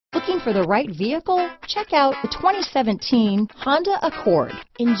Looking for the right vehicle? Check out the 2017 Honda Accord.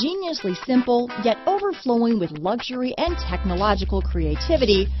 Ingeniously simple, yet overflowing with luxury and technological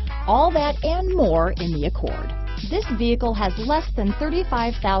creativity, all that and more in the Accord. This vehicle has less than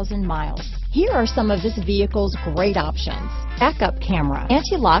 35,000 miles. Here are some of this vehicle's great options: backup camera,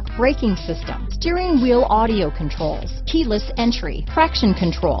 anti-lock braking system, steering wheel audio controls, keyless entry, traction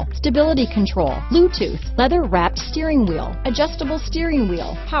control, stability control, Bluetooth, leather-wrapped steering wheel, adjustable steering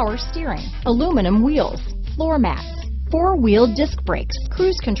wheel, power steering, aluminum wheels, floor mats, four-wheel disc brakes,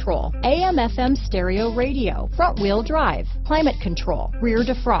 cruise control, AM/FM stereo radio, front-wheel drive, climate control, rear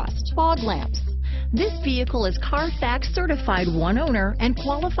defrost, fog lamps. This vehicle is Carfax certified one owner and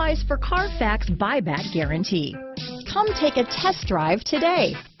qualifies for Carfax buyback guarantee. Come take a test drive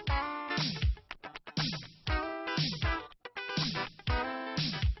today.